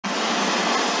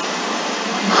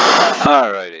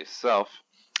Alrighty, so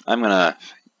I'm going to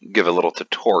give a little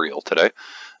tutorial today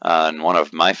on one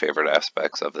of my favorite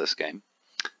aspects of this game.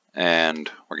 And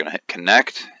we're going to hit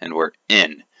connect, and we're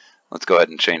in. Let's go ahead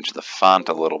and change the font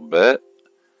a little bit.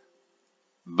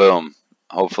 Boom.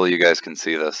 Hopefully you guys can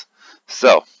see this.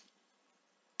 So,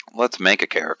 let's make a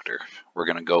character. We're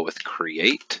going to go with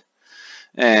create,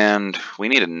 and we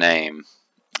need a name.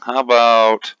 How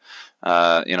about,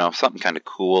 something kind of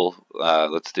cool.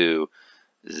 Let's do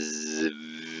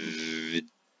Zvitrinlu?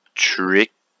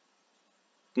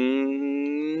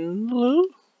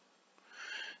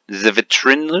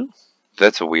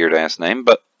 That's a weird ass name,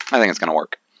 but I think it's gonna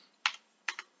work.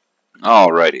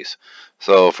 Alrighties.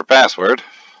 So for password,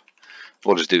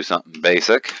 we'll just do something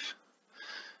basic.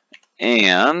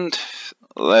 And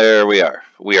there we are.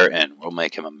 We are in. We'll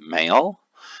make him a male.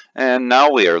 And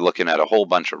now we are looking at a whole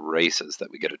bunch of races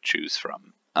that we get to choose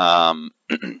from.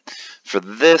 For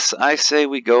this, I say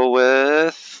we go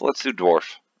with, let's do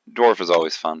dwarf. Dwarf is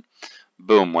always fun.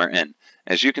 Boom, we're in.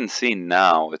 As you can see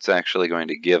now, it's actually going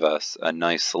to give us a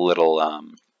nice little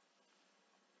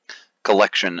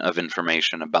collection of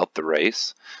information about the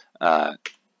race.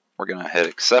 We're going to hit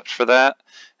accept for that.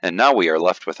 And now we are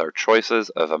left with our choices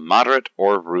of a moderate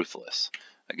or ruthless.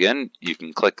 Again, you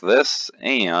can click this,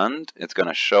 and it's going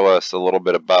to show us a little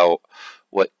bit about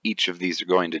what each of these are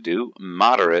going to do.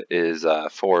 Moderate is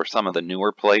for some of the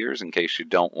newer players, in case you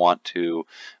don't want to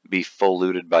be full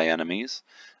looted by enemies.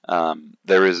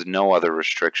 There is no other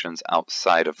restrictions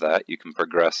outside of that. You can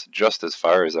progress just as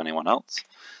far as anyone else.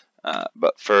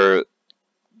 But for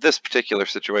this particular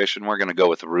situation, we're going to go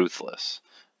with ruthless,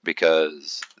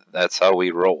 because that's how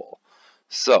we roll.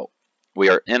 So, we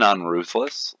are in on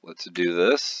Ruthless. Let's do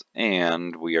this,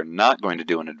 and we are not going to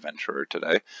do an Adventurer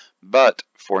today, but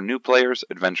for new players,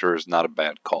 Adventurer is not a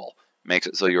bad call. Makes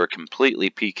it so you are completely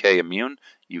PK immune,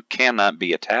 you cannot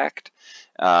be attacked,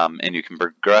 and you can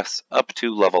progress up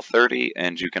to level 30,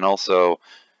 and you can also,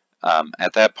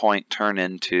 at that point, turn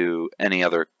into any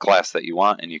other class that you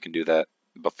want, and you can do that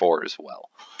before as well.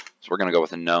 So we're going to go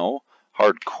with a no.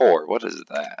 Hardcore, what is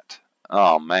that?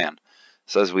 Oh man.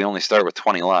 Says we only start with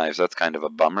 20 lives. That's kind of a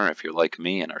bummer if you're like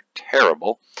me and are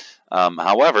terrible.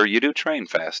 However, you do train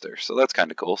faster, so that's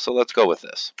kind of cool. So let's go with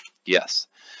this. Yes.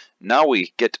 Now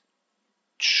we get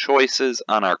choices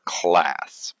on our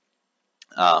class.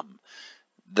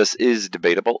 This is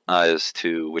debatable as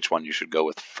to which one you should go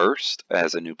with first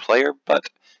as a new player, but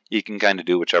you can kind of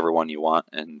do whichever one you want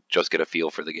and just get a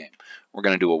feel for the game. We're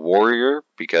going to do a warrior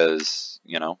because,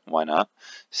 why not?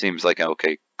 Seems like an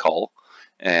okay call.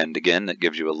 And again, that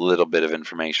gives you a little bit of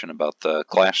information about the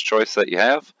class choice that you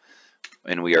have.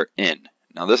 And we are in.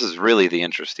 Now this is really the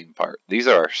interesting part. These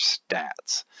are our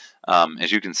stats.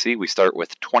 As you can see, we start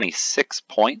with 26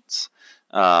 points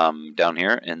down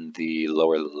here in the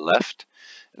lower left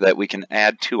that we can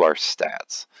add to our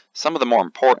stats. Some of the more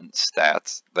important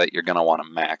stats that you're going to want to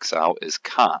max out is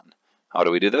con. How do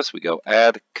we do this? We go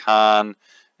add con,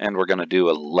 and we're going to do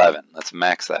 11. Let's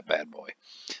max that bad boy.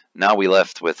 Now we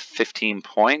left with 15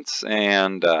 points,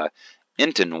 and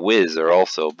int and whiz are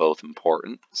also both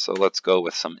important. So let's go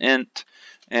with some int,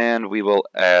 and we will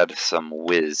add some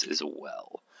whiz as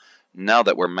well. Now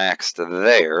that we're maxed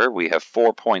there, we have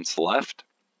 4 points left.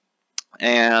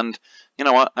 And you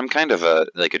know what? I'm kind of a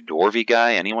dwarvy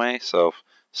guy anyway, so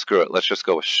screw it. Let's just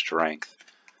go with strength.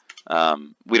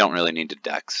 We don't really need to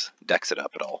dex it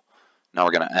up at all. Now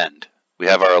we're going to end. We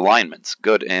have our alignments,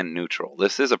 good and neutral.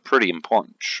 This is a pretty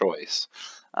important choice.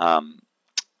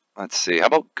 Let's see, how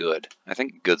about good? I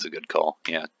think good's a good call.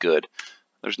 Yeah, good.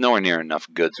 There's nowhere near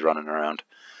enough goods running around.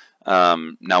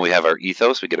 Now we have our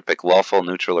ethos. We get to pick lawful,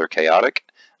 neutral, or chaotic.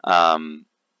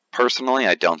 Personally,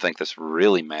 I don't think this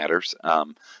really matters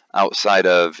outside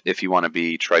of if you want to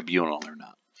be tribunal or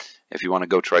not. If you want to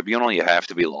go tribunal, you have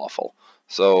to be lawful.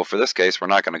 So for this case, we're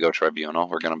not going to go tribunal.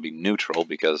 We're going to be neutral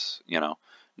because,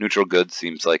 neutral good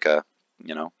seems like a,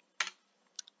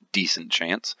 decent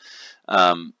chance.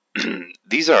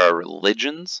 These are our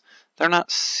religions. They're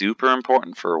not super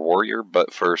important for a warrior,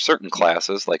 but for certain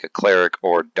classes, like a cleric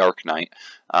or dark knight,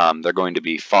 they're going to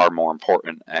be far more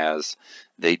important as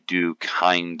they do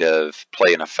kind of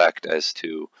play an effect as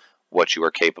to what you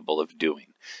are capable of doing.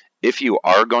 If you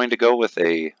are going to go with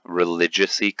a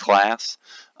religious-y class,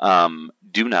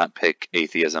 do not pick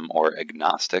atheism or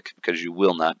agnostic, because you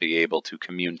will not be able to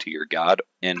commune to your god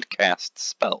and cast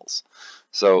spells.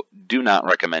 So do not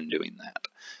recommend doing that.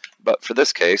 But for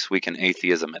this case, we can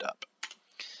atheism it up.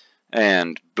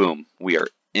 And boom, we are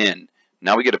in.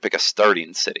 Now we get to pick a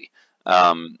starting city.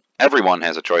 Everyone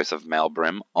has a choice of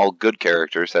Malbrim. All good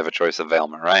characters have a choice of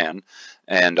Valmoran.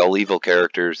 And all evil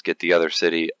characters get the other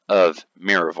city of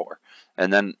Miravor.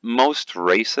 And then most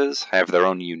races have their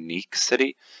own unique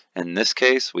city. In this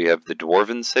case, we have the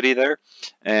Dwarven city there,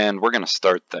 and we're going to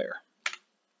start there.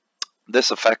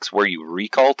 This affects where you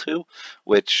recall to,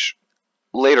 which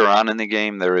later on in the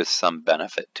game there is some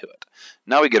benefit to it.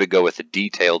 Now we get to go with a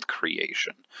detailed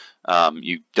creation.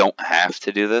 You don't have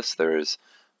to do this. There is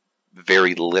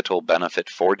very little benefit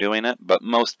for doing it, but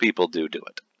most people do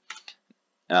it.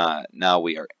 Now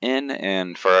we are in,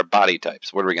 and for our body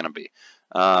types, what are we going to be?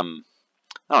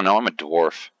 I don't know, I'm a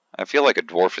dwarf. I feel like a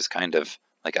dwarf is kind of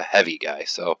like a heavy guy,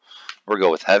 so we'll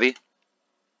go with heavy.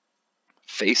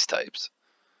 Face types.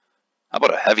 How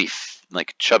about a heavy,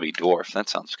 like chubby dwarf? That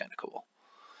sounds kind of cool.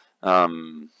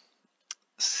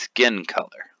 Skin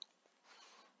color.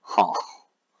 Huh.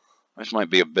 This might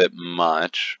be a bit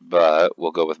much, but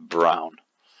we'll go with brown.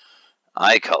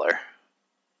 Eye color.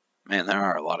 Man, there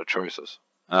are a lot of choices.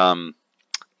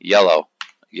 Yellow.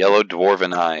 Yellow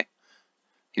dwarven eye.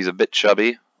 He's a bit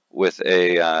chubby with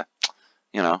a,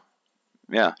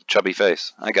 chubby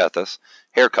face. I got this.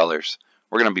 Hair colors.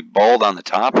 We're going to be bald on the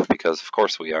top because, of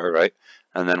course, we are, right?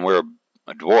 And then we're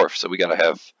a dwarf, so we got to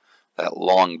have that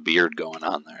long beard going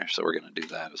on there. So we're going to do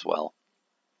that as well.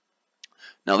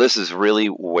 Now, this is really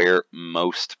where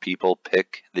most people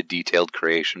pick the detailed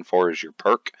creation for is your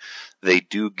perk. They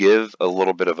do give a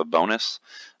little bit of a bonus.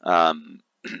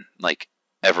 Like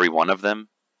every one of them,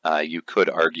 you could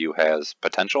argue has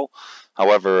potential.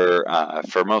 However,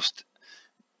 for most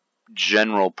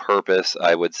general purpose,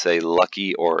 I would say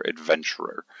lucky or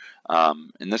adventurer.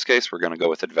 In this case, we're going to go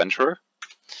with adventurer.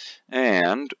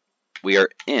 And we are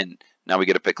in. Now we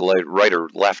get to pick right or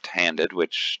left-handed,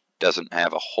 which doesn't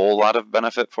have a whole lot of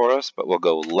benefit for us, but we'll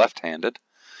go left-handed.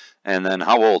 And then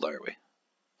how old are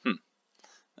we?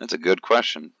 That's a good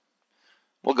question.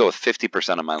 We'll go with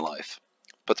 50% of my life.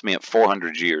 Puts me at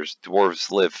 400 years.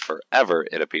 Dwarves live forever,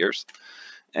 it appears.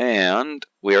 And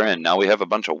we are in. Now we have a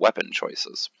bunch of weapon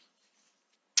choices.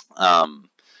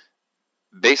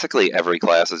 Basically, every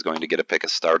class is going to get to pick a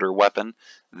starter weapon.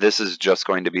 This is just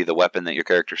going to be the weapon that your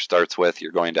character starts with.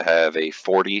 You're going to have a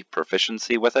 40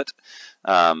 proficiency with it,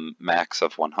 max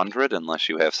of 100, unless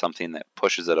you have something that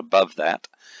pushes it above that.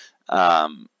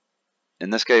 In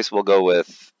this case, we'll go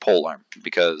with polearm,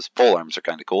 because polearms are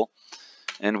kind of cool.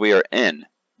 And we are in.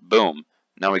 Boom.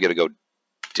 Now we got to go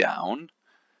down.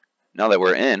 Now that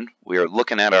we're in, we are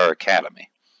looking at our academy.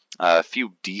 A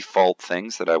few default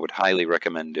things that I would highly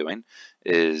recommend doing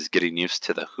is getting used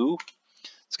to the who.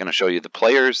 It's going to show you the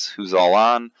players, who's all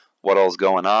on, what all's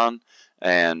going on,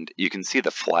 and you can see the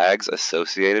flags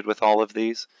associated with all of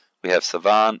these. We have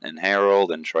Savant and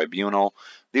Herald and Tribunal.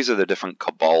 These are the different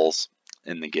cabals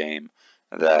in the game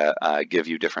that give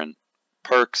you different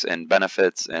perks and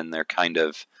benefits, and they're kind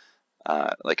of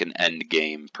like an end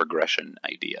game progression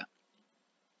idea.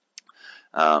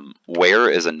 Where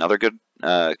is another good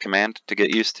command to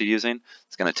get used to using.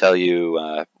 It's going to tell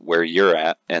you where you're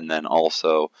at, and then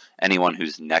also anyone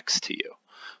who's next to you.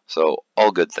 So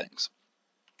all good things.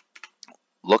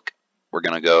 Look, we're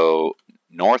going to go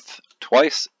north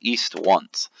twice, east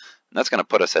once. And that's going to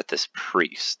put us at this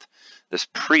priest. This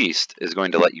priest is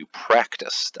going to let you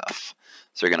practice stuff.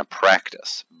 So you're going to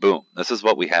practice. Boom. This is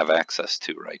what we have access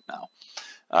to right now.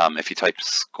 If you type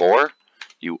score,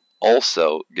 you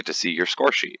also get to see your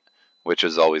score sheet, which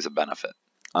is always a benefit.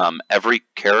 Every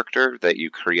character that you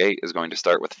create is going to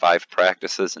start with 5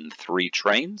 practices and 3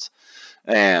 trains.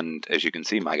 And as you can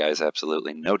see, my guy is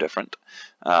absolutely no different.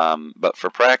 But for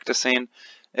practicing,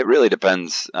 it really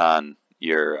depends on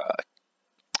your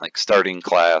like starting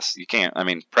class. You can't,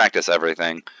 practice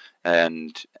everything.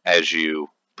 And as you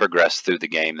progress through the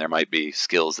game, there might be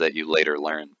skills that you later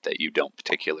learn that you don't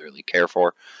particularly care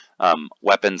for.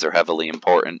 Weapons are heavily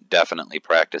important. Definitely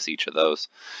practice each of those.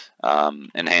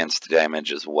 Enhanced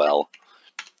damage as well.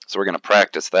 So we're going to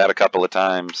practice that a couple of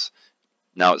times.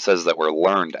 Now it says that we're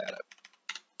learned at it.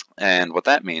 And what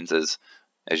that means is,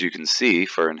 as you can see,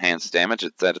 for enhanced damage,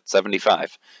 it's at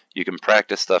 75. You can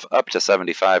practice stuff up to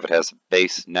 75. It has a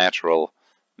base natural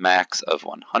max of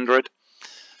 100.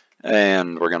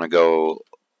 And we're going to go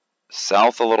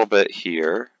south a little bit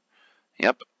here.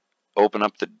 Yep. Open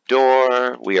up the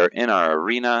door. We are in our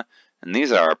arena. And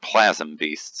these are our plasm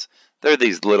beasts. They're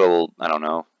these little, I don't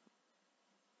know,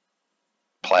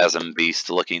 plasm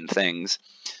beast looking things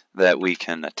that we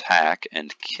can attack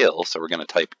and kill. So we're going to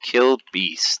type kill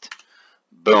beast.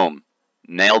 Boom.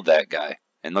 Nailed that guy.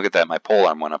 And look at that, my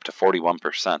polearm went up to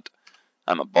 41%.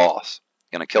 I'm a boss.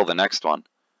 Gonna kill the next one.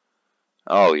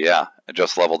 Oh yeah, I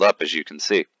just leveled up, as you can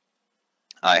see.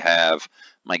 I have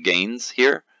my gains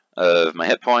here of my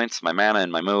hit points, my mana,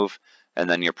 and my move, and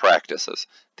then your practices.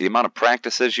 The amount of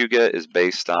practices you get is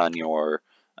based on your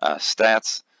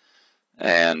stats,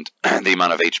 and the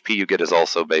amount of HP you get is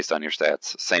also based on your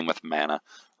stats. Same with mana,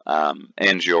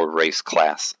 and your race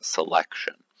class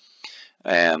selection.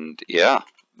 And yeah,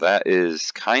 that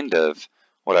is kind of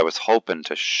what I was hoping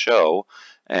to show,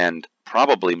 and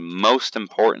probably most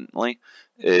importantly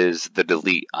is the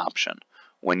delete option.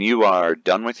 When you are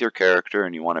done with your character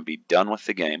and you want to be done with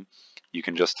the game, you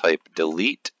can just type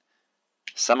delete,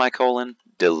 semicolon,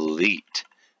 delete,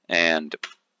 and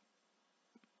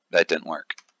that didn't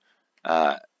work.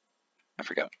 I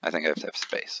forgot. I think I have to have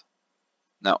space.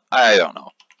 No, I don't know.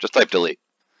 Just type delete.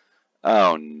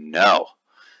 Oh no.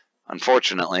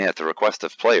 Unfortunately, at the request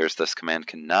of players, this command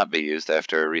cannot be used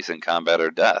after a recent combat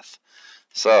or death.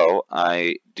 So,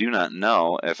 I do not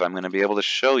know if I'm going to be able to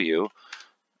show you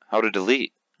how to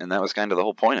delete. And that was kind of the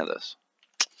whole point of this.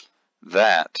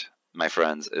 That, my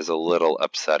friends, is a little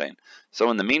upsetting. So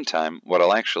in the meantime, what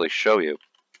I'll actually show you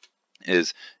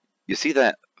is, you see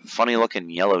that funny looking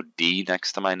yellow D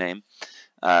next to my name?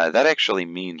 That actually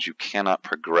means you cannot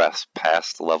progress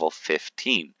past level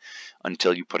 15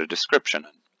 until you put a description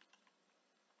in.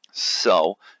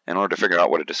 So, in order to figure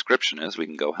out what a description is, we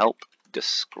can go help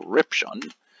description.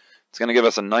 It's going to give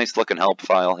us a nice looking help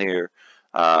file here.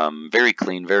 Very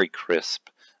clean, very crisp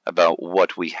about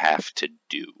what we have to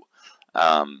do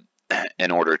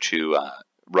in order to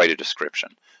write a description.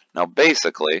 Now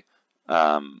basically,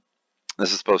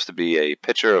 this is supposed to be a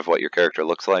picture of what your character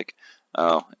looks like.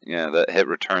 Oh, yeah, that hit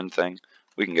return thing.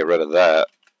 We can get rid of that.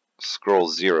 Scroll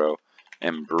 0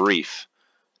 and brief.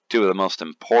 Two of the most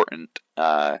important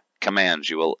commands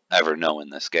you will ever know in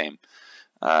this game.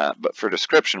 But for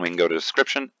description, we can go to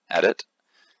description, edit.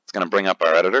 It's going to bring up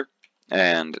our editor.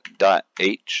 And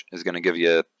 .h is going to give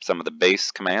you some of the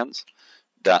base commands.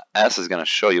 .s is going to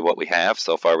show you what we have.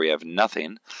 So far we have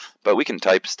nothing, but we can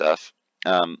type stuff.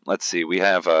 Let's see, we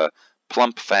have a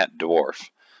plump fat dwarf.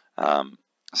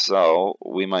 So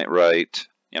we might write,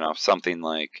 something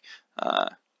like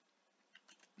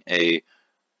a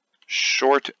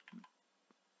short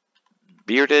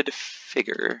bearded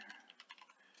figure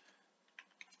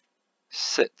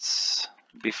sits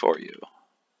before you.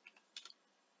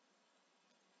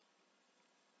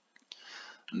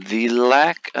 The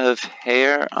lack of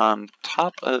hair on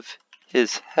top of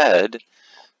his head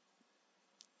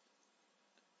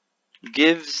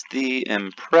gives the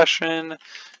impression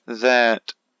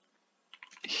that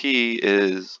he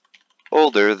is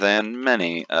older than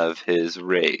many of his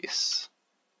race.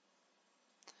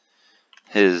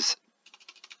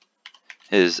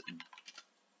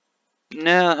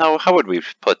 Now, how would we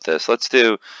put this? Let's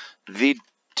do the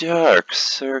dark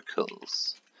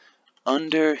circles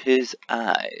under his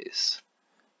eyes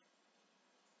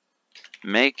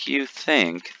make you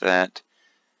think that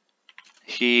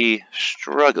he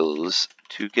struggles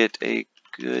to get a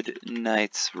good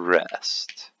night's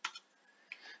rest.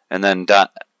 And then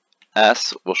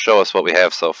 .s will show us what we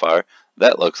have so far.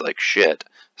 That looks like shit.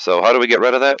 So how do we get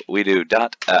rid of that? We do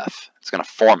 .f. It's going to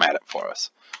format it for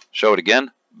us. Show it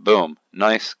again. Boom.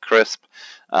 Nice, crisp.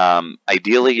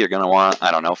 Ideally, you're going to want,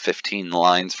 15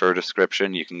 lines for a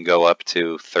description. You can go up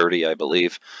to 30, I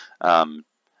believe.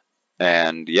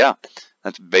 And yeah,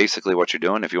 that's basically what you're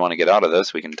doing. If you want to get out of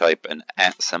this, we can type an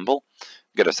 @ symbol,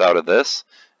 get us out of this,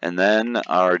 and then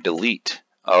our delete.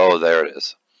 Oh, there it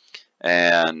is.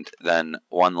 And then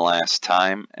one last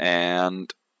time,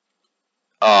 and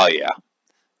oh yeah,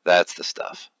 that's the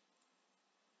stuff.